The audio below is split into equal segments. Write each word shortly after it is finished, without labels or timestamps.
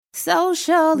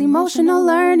Social, emotional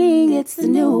learning, it's the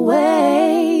new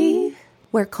wave,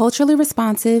 where culturally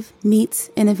responsive meets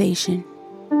innovation.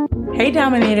 Hey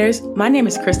Dominators, my name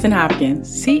is Kristen Hopkins,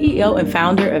 CEO and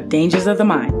founder of Dangers of the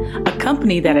Mind, a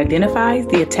company that identifies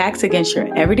the attacks against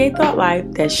your everyday thought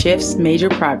life that shifts major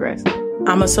progress.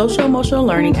 I'm a social emotional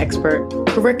learning expert,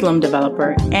 curriculum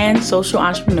developer, and social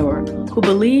entrepreneur who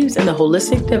believes in the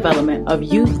holistic development of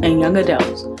youth and young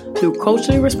adults through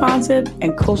culturally responsive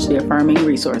and culturally affirming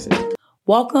resources.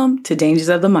 Welcome to Dangers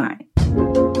of the Mind.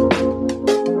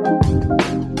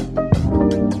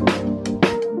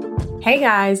 Hey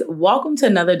guys, welcome to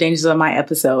another Dangers of the Mind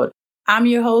episode. I'm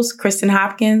your host, Kristen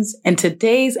Hopkins, and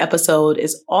today's episode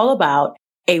is all about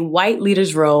a white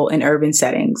leader's role in urban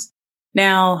settings.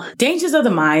 Now, Dangers of the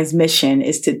Mind's mission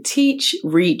is to teach,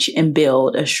 reach, and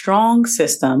build a strong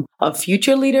system of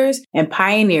future leaders and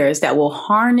pioneers that will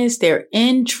harness their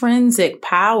intrinsic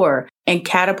power and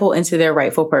catapult into their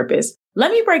rightful purpose.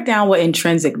 Let me break down what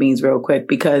intrinsic means real quick,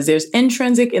 because there's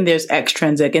intrinsic and there's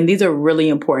extrinsic, and these are really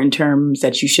important terms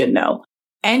that you should know.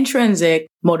 Intrinsic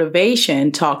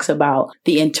motivation talks about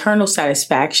the internal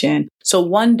satisfaction. So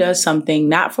one does something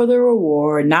not for the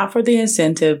reward, not for the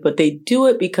incentive, but they do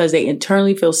it because they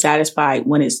internally feel satisfied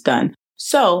when it's done.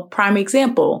 So prime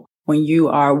example, when you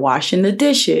are washing the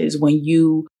dishes, when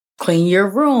you clean your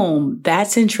room,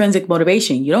 that's intrinsic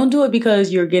motivation. You don't do it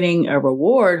because you're getting a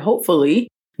reward, hopefully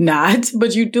not,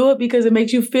 but you do it because it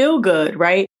makes you feel good,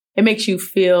 right? It makes you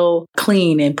feel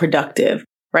clean and productive,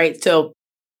 right? So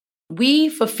we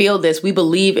fulfill this. We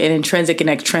believe in intrinsic and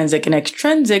extrinsic. And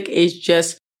extrinsic is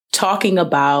just talking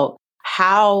about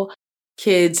how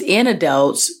kids and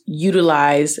adults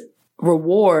utilize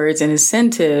rewards and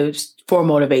incentives for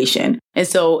motivation. And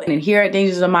so and here at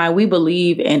Dangers of the Mind, we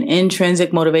believe in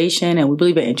intrinsic motivation and we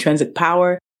believe in intrinsic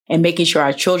power and making sure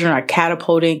our children are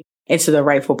catapulting into the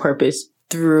rightful purpose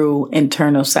through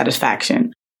internal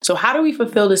satisfaction. So how do we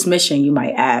fulfill this mission, you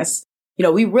might ask?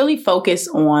 We really focus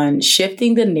on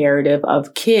shifting the narrative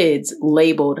of kids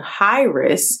labeled high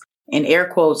risk, in air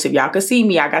quotes. If y'all can see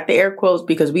me, I got the air quotes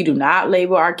because we do not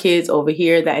label our kids over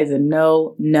here. That is a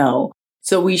no.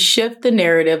 So we shift the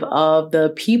narrative of the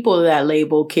people that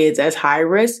label kids as high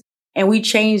risk, and we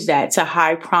change that to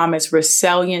high promise,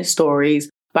 resilient stories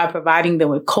by providing them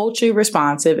with culturally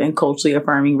responsive and culturally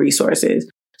affirming resources.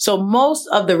 So most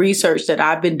of the research that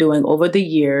I've been doing over the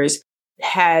years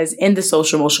has in the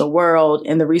social emotional world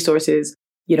and the resources,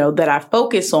 that I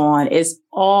focus on is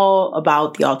all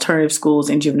about the alternative schools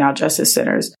and juvenile justice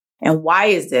centers. And why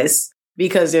is this?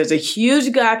 Because there's a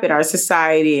huge gap in our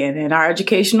society and in our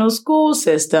educational school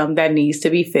system that needs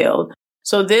to be filled.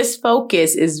 So this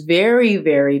focus is very,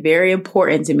 very, very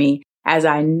important to me, as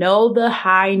I know the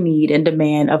high need and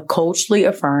demand of culturally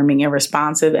affirming and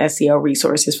responsive SEL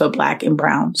resources for Black and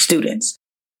Brown students.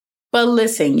 But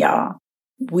listen, y'all.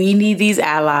 We need these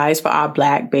allies for our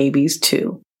Black babies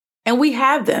too. And we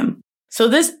have them. So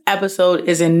this episode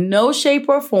is in no shape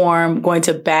or form going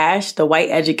to bash the white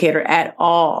educator at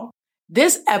all.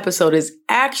 This episode is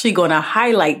actually going to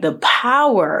highlight the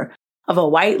power of a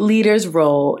white leader's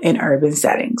role in urban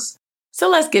settings. So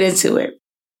let's get into it.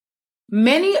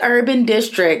 Many urban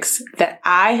districts that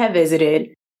I have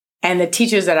visited and the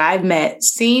teachers that I've met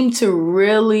seem to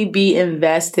really be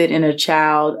invested in a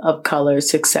child of color's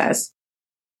success.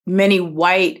 Many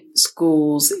white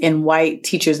schools and white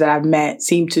teachers that I've met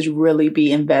seem to really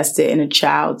be invested in a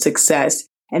child's success.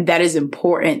 And that is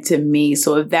important to me.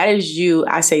 So if that is you,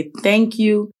 I say thank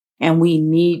you and we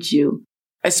need you,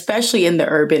 especially in the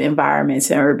urban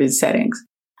environments and urban settings.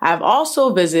 I've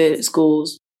also visited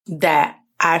schools that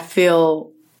I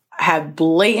feel have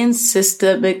blatant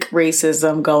systemic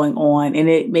racism going on, and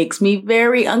it makes me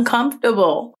very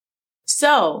uncomfortable.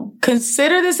 So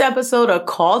consider this episode a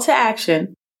call to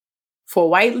action for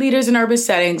white leaders in urban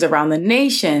settings around the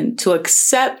nation to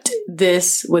accept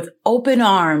this with open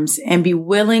arms and be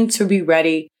willing to be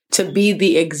ready to be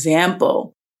the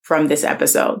example from this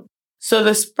episode. So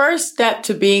the first step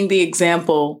to being the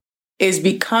example is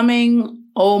becoming,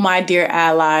 oh my dear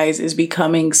allies, is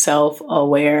becoming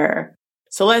self-aware.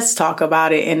 So let's talk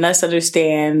about it and let's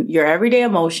understand your everyday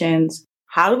emotions.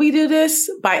 How do we do this?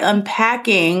 By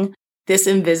unpacking this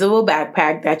invisible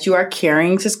backpack that you are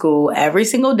carrying to school every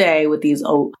single day with these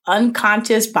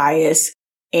unconscious bias.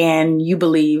 And you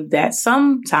believe that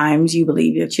sometimes you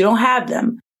believe that you don't have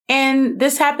them. And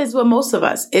this happens with most of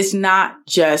us. It's not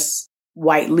just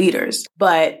white leaders.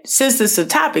 But since this is a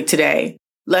topic today,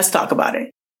 let's talk about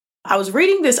it. I was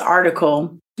reading this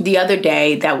article the other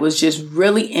day that was just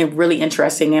really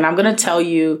interesting. And I'm going to tell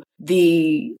you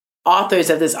the authors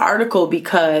of this article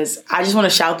because I just want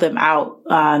to shout them out.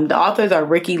 The authors are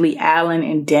Ricky Lee Allen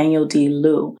and Daniel D.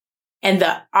 Liu. And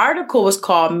the article was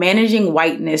called Managing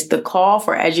Whiteness, the Call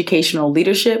for Educational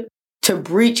Leadership to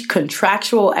Breach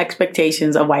Contractual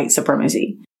Expectations of White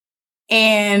Supremacy.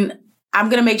 And I'm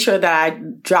going to make sure that I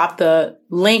drop the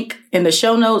link in the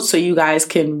show notes so you guys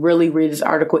can really read this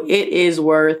article. It is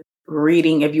worth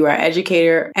reading if you are an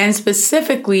educator and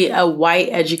specifically a white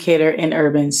educator in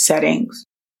urban settings.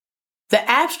 The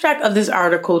abstract of this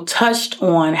article touched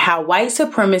on how white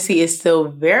supremacy is still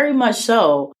very much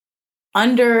so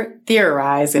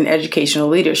under-theorized in educational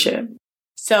leadership.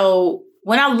 So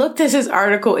when I looked at this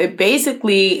article, it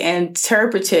basically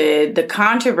interpreted the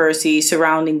controversy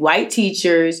surrounding white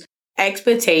teachers'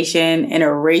 expectation in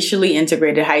a racially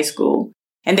integrated high school.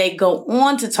 And they go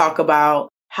on to talk about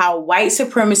how white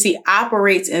supremacy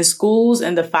operates in schools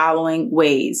in the following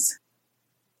ways: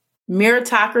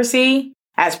 meritocracy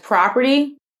as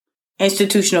property,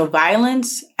 institutional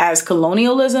violence as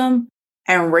colonialism,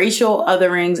 and racial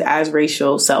otherings as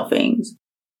racial selfings.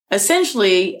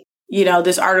 Essentially,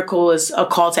 this article is a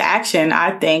call to action,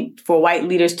 I think, for white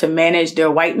leaders to manage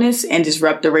their whiteness and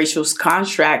disrupt the racial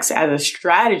constructs as a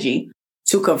strategy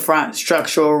to confront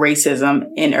structural racism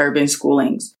in urban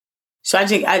schoolings. So I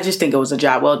just think it was a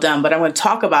job well done, but I'm going to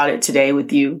talk about it today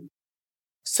with you.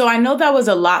 So I know that was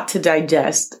a lot to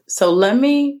digest. So let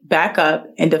me back up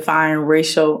and define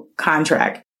racial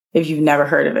contract if you've never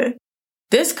heard of it.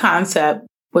 This concept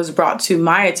was brought to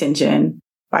my attention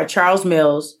by Charles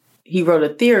Mills. He wrote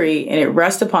a theory and it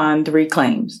rests upon 3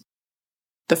 claims.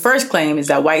 The first claim is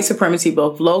that white supremacy,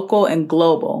 both local and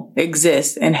global,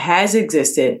 exists and has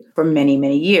existed for many,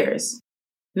 many years.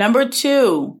 Number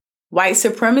 2, white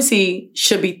supremacy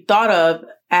should be thought of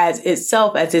as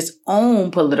itself as its own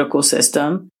political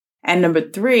system. And number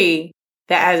 3,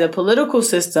 that as a political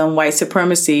system, white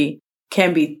supremacy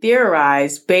can be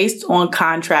theorized based on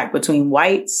contract between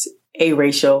whites, a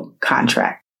racial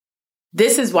contract.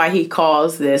 This is why he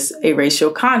calls this a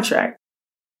racial contract.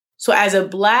 So as a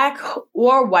Black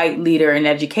or white leader in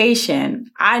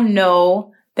education, I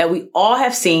know that we all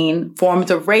have seen forms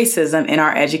of racism in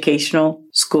our educational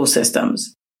school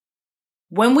systems.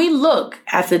 When we look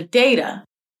at the data,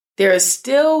 there are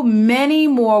still many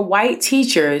more white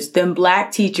teachers than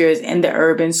Black teachers in the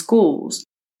urban schools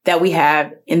that we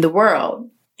have in the world.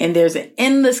 And there's an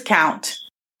endless count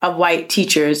of white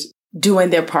teachers doing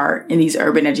their part in these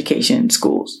urban education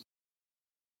schools.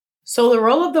 So the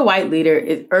role of the white leader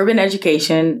in urban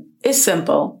education is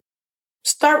simple.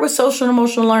 Start with social and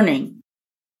emotional learning.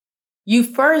 You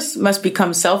first must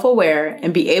become self-aware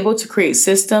and be able to create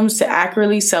systems to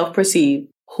accurately self-perceive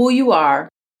who you are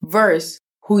versus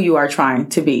who you are trying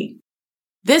to be.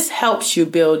 This helps you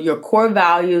build your core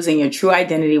values and your true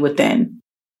identity within.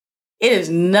 It is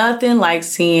nothing like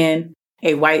seeing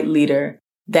a white leader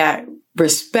that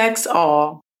respects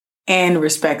all and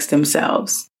respects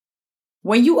themselves.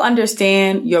 When you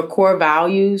understand your core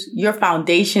values, your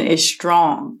foundation is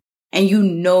strong and you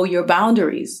know your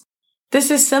boundaries. This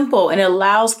is simple and it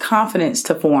allows confidence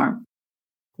to form.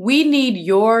 We need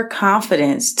your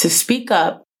confidence to speak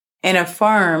up and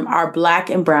affirm our Black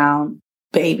and brown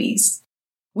babies.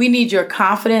 We need your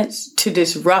confidence to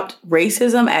disrupt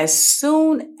racism as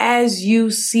soon as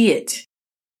you see it.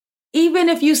 Even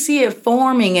if you see it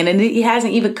forming and it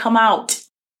hasn't even come out,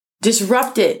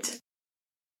 disrupt it.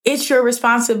 It's your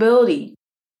responsibility.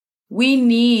 We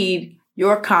need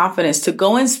your confidence to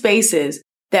go in spaces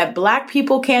that Black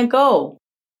people can't go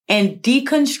and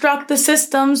deconstruct the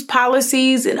systems,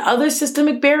 policies, and other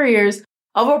systemic barriers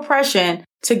of oppression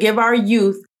to give our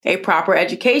youth a proper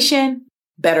education,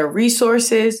 better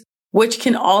resources, which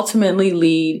can ultimately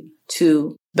lead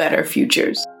to better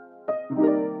futures.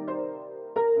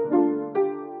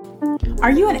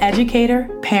 Are you an educator,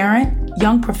 parent,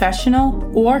 young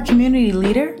professional, or community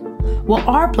leader? Well,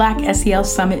 our Black SEL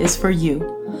Summit is for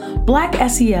you. Black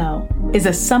SEL is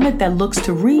a summit that looks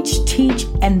to reach, teach,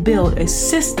 and build a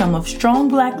system of strong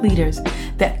Black leaders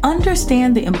that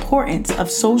understand the importance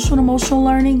of social and emotional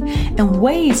learning and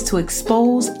ways to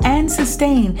expose and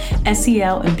sustain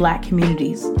SEL in Black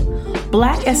communities.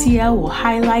 Black SEL will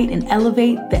highlight and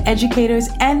elevate the educators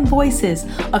and voices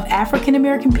of African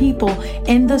American people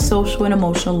in the social and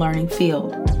emotional learning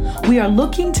field. We are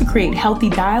looking to create healthy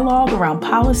dialogue around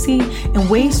policy and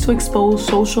ways to expose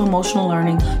social and emotional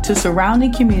learning to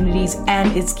surrounding communities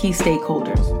and its key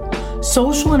stakeholders.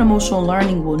 Social and emotional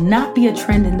learning will not be a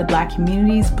trend in the Black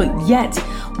communities, but yet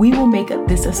we will make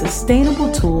this a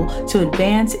sustainable tool to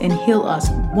advance and heal us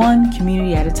one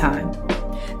community at a time.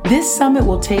 This summit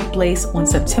will take place on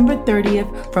September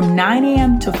 30th from 9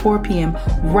 a.m. to 4 p.m.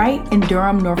 right in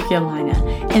Durham, North Carolina.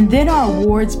 And then our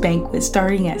awards banquet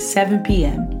starting at 7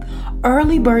 p.m.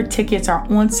 Early bird tickets are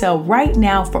on sale right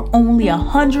now for only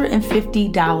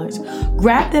 $150.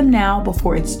 Grab them now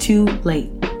before it's too late.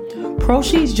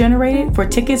 Proceeds generated for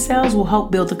ticket sales will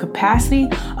help build the capacity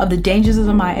of the Dangers of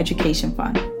My Education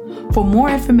Fund. For more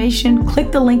information,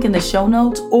 click the link in the show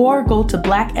notes or go to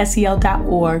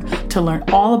blacksel.org to learn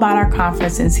all about our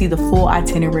conference and see the full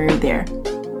itinerary there.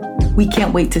 We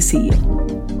can't wait to see you.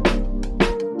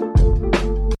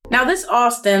 Now, this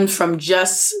all stems from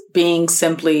just being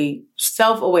simply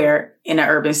self-aware in an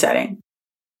urban setting.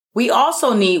 We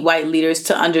also need white leaders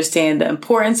to understand the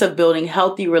importance of building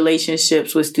healthy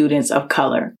relationships with students of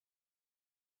color.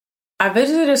 I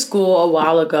visited a school a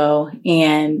while ago,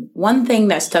 and one thing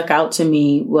that stuck out to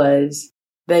me was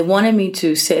they wanted me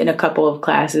to sit in a couple of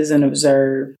classes and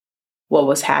observe what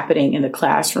was happening in the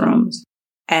classrooms.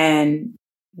 And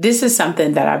this is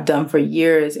something that I've done for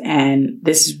years, and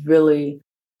this is really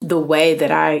the way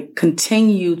that I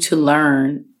continue to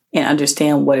learn and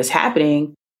understand what is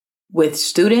happening with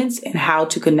students and how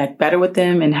to connect better with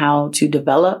them and how to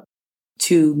develop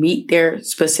to meet their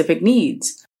specific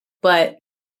needs. But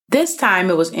this time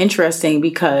it was interesting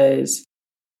because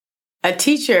a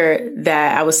teacher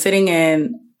that I was sitting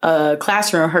in her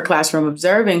classroom,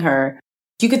 observing her,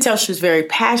 you could tell she was very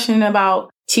passionate about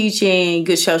teaching. You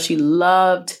could tell she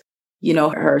loved,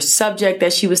 her subject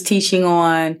that she was teaching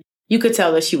on. You could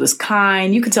tell that she was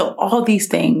kind. You could tell all these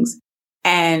things.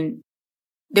 And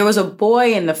there was a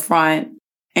boy in the front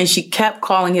and she kept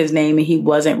calling his name and he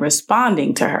wasn't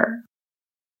responding to her.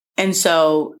 And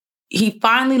so he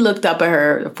finally looked up at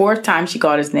her the fourth time she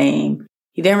called his name.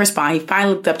 He didn't respond. He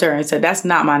finally looked up to her and said, "That's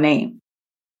not my name."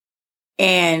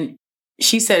 And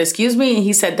she said, "Excuse me?" And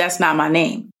he said, "That's not my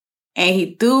name." And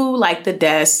he threw the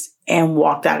desk and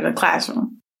walked out of the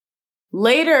classroom.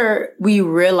 Later, we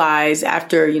realized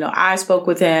after, I spoke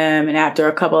with him and after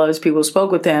a couple other people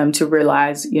spoke with him to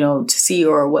realize, to see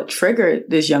what triggered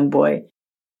this young boy.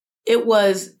 It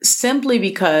was simply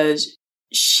because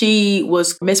she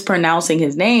was mispronouncing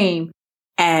his name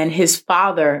and his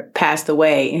father passed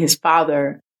away and his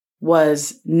father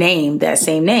was named that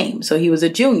same name. So he was a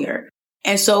junior.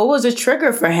 And so it was a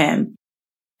trigger for him.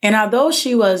 And although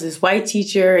she was this white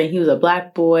teacher and he was a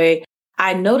black boy,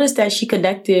 I noticed that she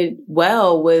connected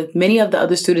well with many of the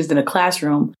other students in the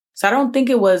classroom. So I don't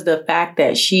think it was the fact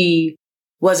that she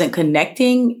wasn't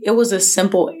connecting. It was a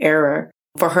simple error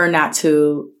for her not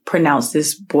to pronounce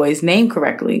this boy's name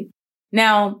correctly.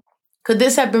 Now, could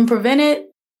this have been prevented?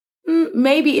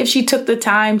 Maybe if she took the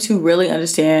time to really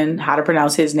understand how to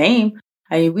pronounce his name.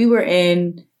 We were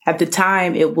at the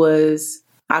time, it was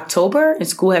October and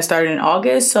school had started in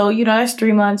August. So, that's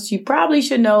 3 months. You probably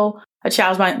should know a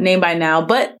child's name by now.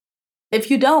 But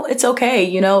if you don't, it's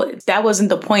okay. That wasn't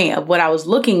the point of what I was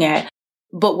looking at.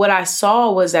 But what I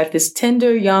saw was that this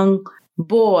tender young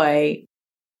boy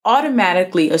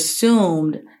automatically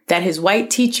assumed that his white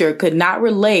teacher could not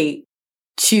relate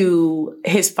to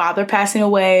his father passing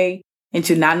away and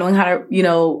to not knowing how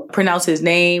to, pronounce his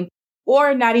name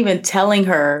or not even telling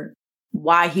her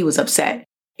why he was upset.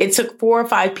 It took 4 or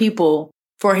 5 people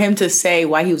for him to say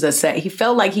why he was upset. He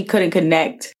felt like he couldn't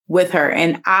connect with her.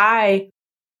 And I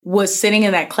was sitting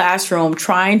in that classroom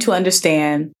trying to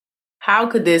understand how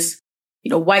could this,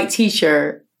 white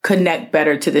teacher connect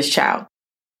better to this child.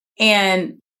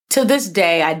 And to this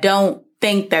day, I don't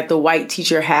think that the white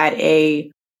teacher had I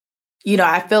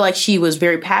feel like she was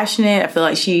very passionate. I feel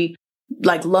like she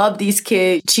loved these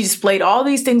kids. She displayed all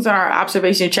these things on our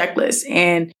observation checklist.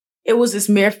 And it was this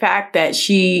mere fact that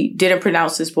she didn't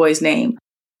pronounce this boy's name.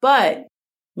 But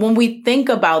when we think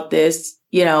about this,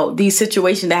 these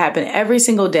situations that happen every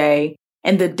single day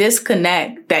and the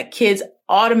disconnect that kids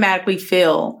automatically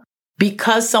feel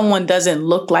because someone doesn't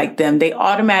look like them, they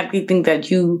automatically think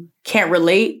that you can't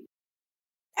relate.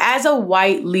 As a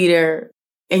white leader,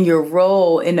 in your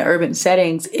role in the urban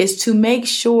settings is to make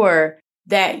sure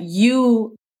that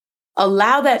you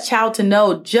allow that child to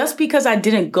know just because I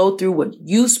didn't go through what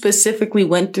you specifically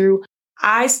went through,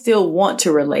 I still want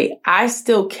to relate. I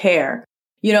still care,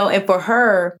 and for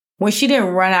her, when she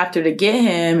didn't run after to get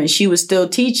him and she was still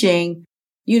teaching,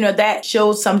 that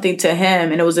showed something to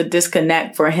him and it was a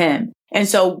disconnect for him. And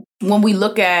so when we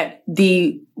look at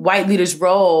the white leader's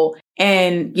role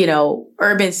in,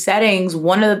 urban settings,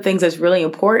 one of the things that's really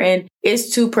important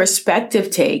is to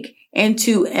perspective take and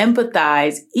to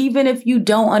empathize, even if you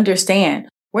don't understand.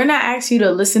 We're not asking you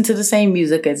to listen to the same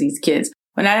music as these kids.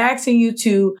 We're not asking you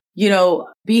to,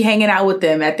 be hanging out with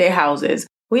them at their houses.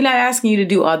 We're not asking you to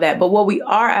do all that. But what we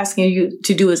are asking you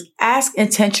to do is ask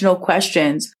intentional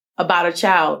questions about a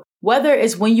child. Whether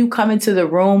it's when you come into the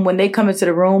room, when they come into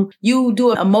the room, you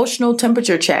do an emotional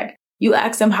temperature check. You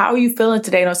ask them, how are you feeling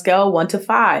today on a scale of 1 to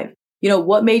 5?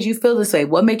 What made you feel this way?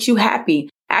 What makes you happy?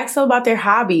 Ask them about their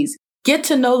hobbies. Get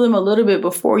to know them a little bit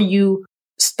before you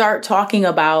start talking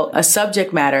about a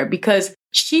subject matter, because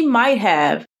she might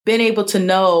have been able to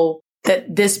know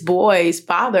that this boy's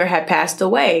father had passed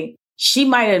away. She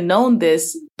might have known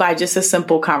this by just a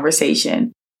simple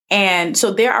conversation. And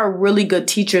so there are really good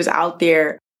teachers out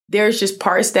there. There's just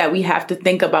parts that we have to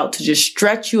think about to just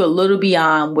stretch you a little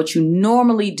beyond what you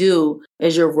normally do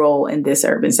as your role in this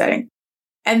urban setting.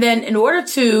 And then in order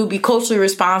to be culturally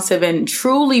responsive and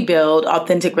truly build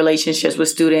authentic relationships with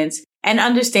students and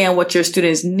understand what your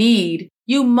students need,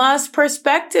 you must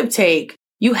perspective take.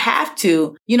 You have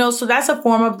to, so that's a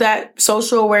form of that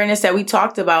social awareness that we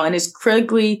talked about, and it's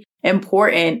critically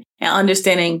important in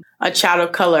understanding a child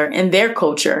of color and their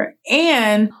culture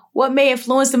and what may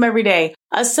influence them every day.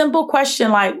 A simple question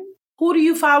like, who do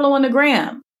you follow on the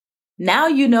gram? Now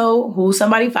you know who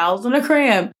somebody follows on the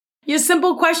gram. Your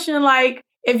simple question like,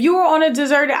 if you were on a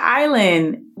deserted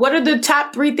island, what are the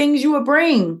top 3 things you would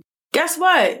bring? Guess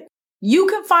what? You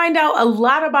can find out a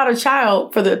lot about a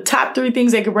child for the top 3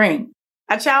 things they could bring.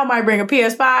 A child might bring a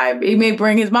PS5. He may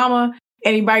bring his mama,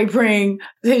 and he might bring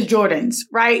his Jordans,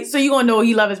 right? So you're going to know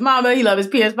he loves his mama, he loves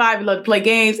his PS5, he loves to play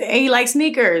games, and he likes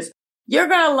sneakers. You're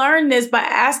going to learn this by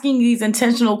asking these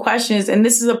intentional questions. And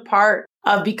this is a part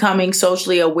of becoming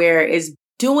socially aware, is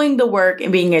doing the work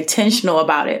and being intentional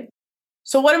about it.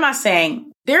 So what am I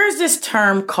saying? There is this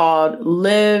term called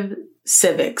lived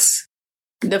civics,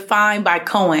 defined by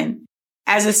Cohen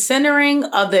as a centering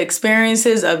of the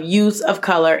experiences of youth of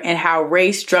color and how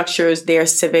race structures their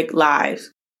civic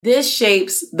lives. This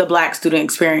shapes the Black student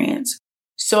experience.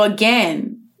 So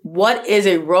again, what is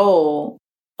a role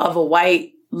of a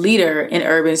white leader in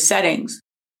urban settings?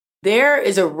 There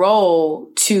is a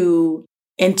role to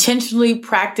intentionally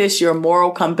practice your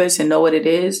moral compass and know what it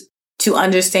is, to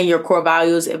understand your core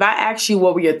values. If I ask you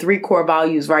what were your 3 core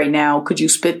values right now, could you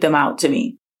spit them out to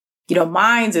me?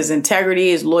 Mine is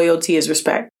integrity, is loyalty, is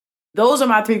respect. Those are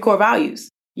my 3 core values.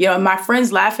 My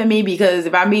friends laugh at me because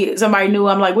if I meet somebody new,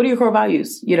 I'm like, what are your core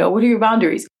values? What are your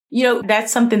boundaries?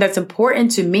 That's something that's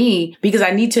important to me because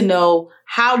I need to know,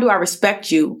 how do I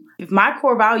respect you? If my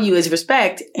core value is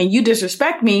respect and you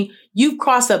disrespect me, you've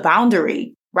crossed a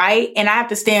boundary, right? And I have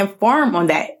to stand firm on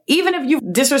that. Even if you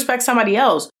disrespect somebody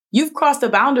else, you've crossed a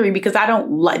boundary because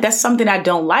that's something I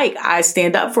don't like. I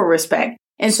stand up for respect.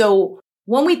 And so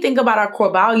when we think about our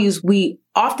core values, we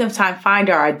oftentimes find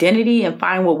our identity and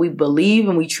find what we believe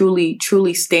and we truly,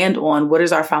 truly stand on. What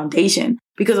is our foundation?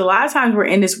 Because a lot of times we're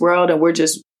in this world and we're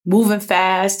just moving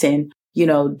fast and,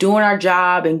 doing our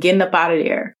job and getting up out of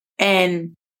there.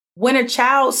 And when a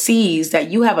child sees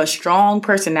that you have a strong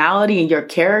personality and your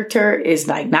character is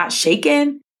not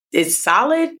shaken, it's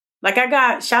solid.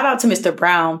 Shout out to Mr.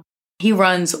 Brown. He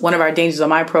runs one of our Dangers of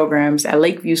My programs at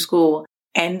Lakeview School.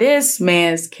 And this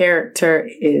man's character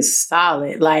is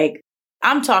solid.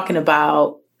 I'm talking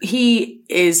about, he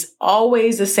is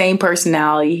always the same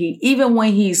personality. Even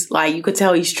when he's you could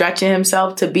tell he's stretching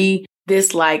himself to be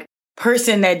this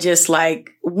person that just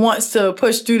wants to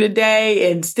push through the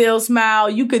day and still smile.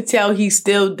 You could tell he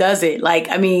still does it.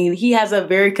 He has a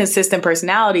very consistent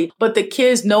personality, but the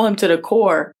kids know him to the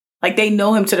core. They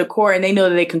know him to the core and they know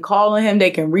that they can call on him.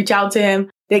 They can reach out to him.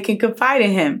 They can confide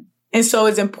in him. And so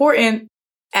it's important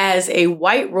as a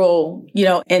white role,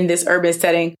 in this urban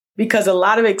setting, because a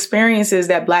lot of experiences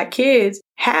that Black kids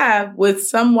have with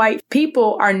some white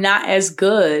people are not as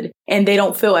good and they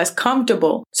don't feel as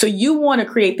comfortable. So you want to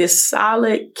create this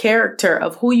solid character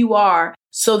of who you are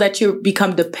so that you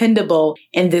become dependable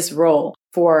in this role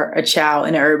for a child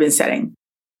in an urban setting.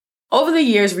 Over the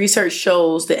years, research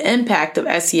shows the impact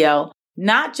of SEL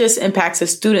not just impacts a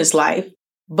student's life,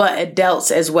 but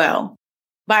adults as well.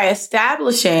 By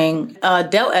establishing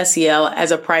adult SEL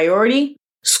as a priority,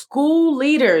 school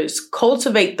leaders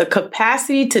cultivate the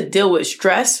capacity to deal with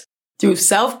stress through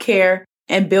self-care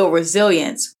and build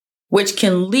resilience, which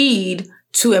can lead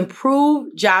to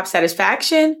improved job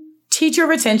satisfaction, teacher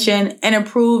retention, and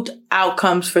improved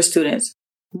outcomes for students.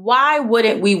 Why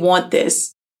wouldn't we want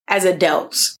this as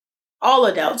adults? All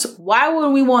adults. Why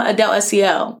would we want adult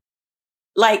SEL?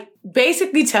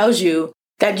 Basically tells you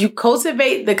that you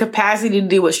cultivate the capacity to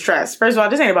deal with stress. First of all,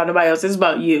 this ain't about nobody else. It's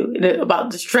about you, about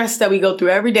the stress that we go through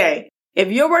every day.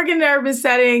 If you're working in an urban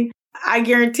setting, I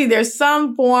guarantee there's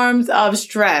some forms of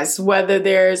stress, whether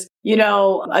there's,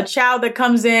 a child that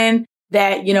comes in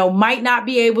that, might not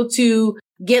be able to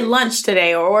get lunch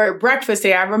today or breakfast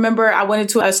today. I remember I went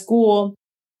into a school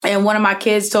and one of my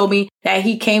kids told me that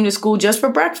he came to school just for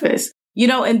breakfast.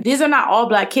 And these are not all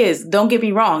Black kids. Don't get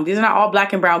me wrong. These are not all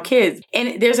Black and brown kids.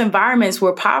 And there's environments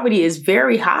where poverty is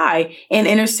very high in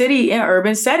inner city and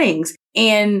urban settings.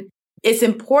 And it's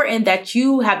important that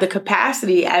you have the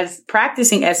capacity as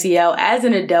practicing SEL as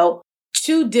an adult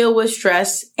to deal with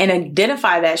stress and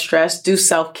identify that stress through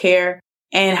self-care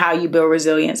and how you build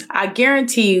resilience. I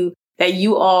guarantee you that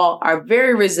you all are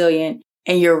very resilient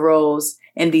in your roles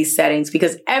in these settings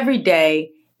because every day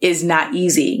is not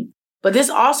easy. But this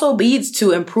also leads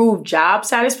to improved job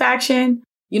satisfaction.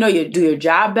 You do your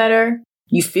job better.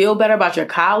 You feel better about your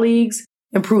colleagues,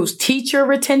 improves teacher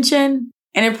retention,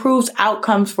 and improves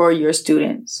outcomes for your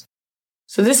students.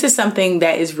 So this is something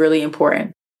that is really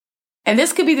important. And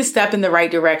this could be the step in the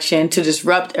right direction to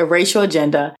disrupt a racial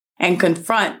agenda and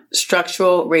confront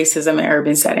structural racism in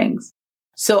urban settings.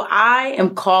 So I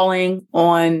am calling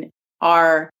on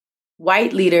our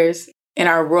white leaders in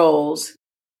our roles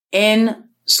in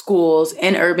schools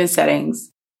in urban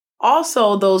settings.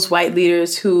 Also, those white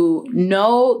leaders who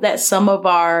know that some of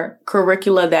our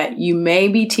curricula that you may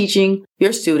be teaching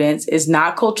your students is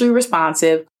not culturally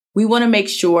responsive. We want to make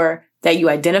sure that you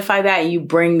identify that and you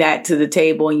bring that to the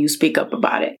table and you speak up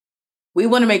about it. We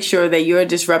want to make sure that you're a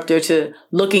disruptor to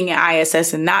looking at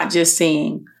ISS and not just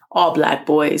seeing all Black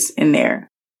boys in there.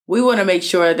 We want to make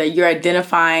sure that you're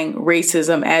identifying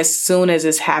racism as soon as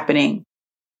it's happening.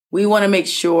 We want to make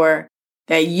sure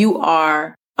that you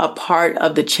are a part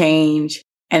of the change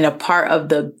and a part of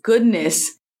the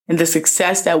goodness and the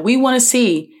success that we want to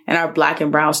see in our Black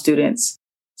and brown students.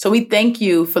 So we thank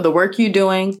you for the work you're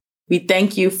doing. We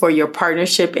thank you for your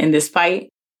partnership in this fight.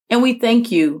 And we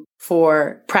thank you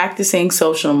for practicing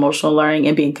social and emotional learning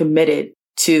and being committed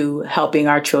to helping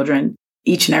our children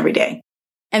each and every day.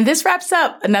 And this wraps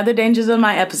up another Dangers of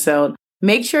My episode.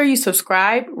 Make sure you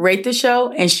subscribe, rate the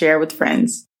show, and share with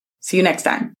friends. See you next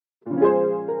time.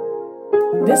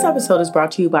 This episode is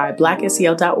brought to you by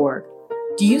BlackSEL.org.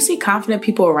 Do you see confident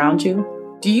people around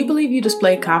you? Do you believe you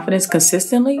display confidence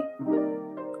consistently?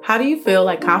 How do you feel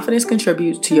like confidence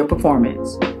contributes to your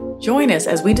performance? Join us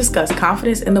as we discuss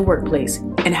confidence in the workplace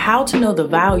and how to know the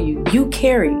value you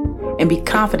carry and be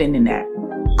confident in that.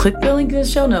 Click the link in the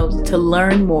show notes to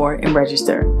learn more and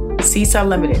register. Seats are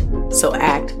limited, so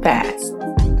act fast.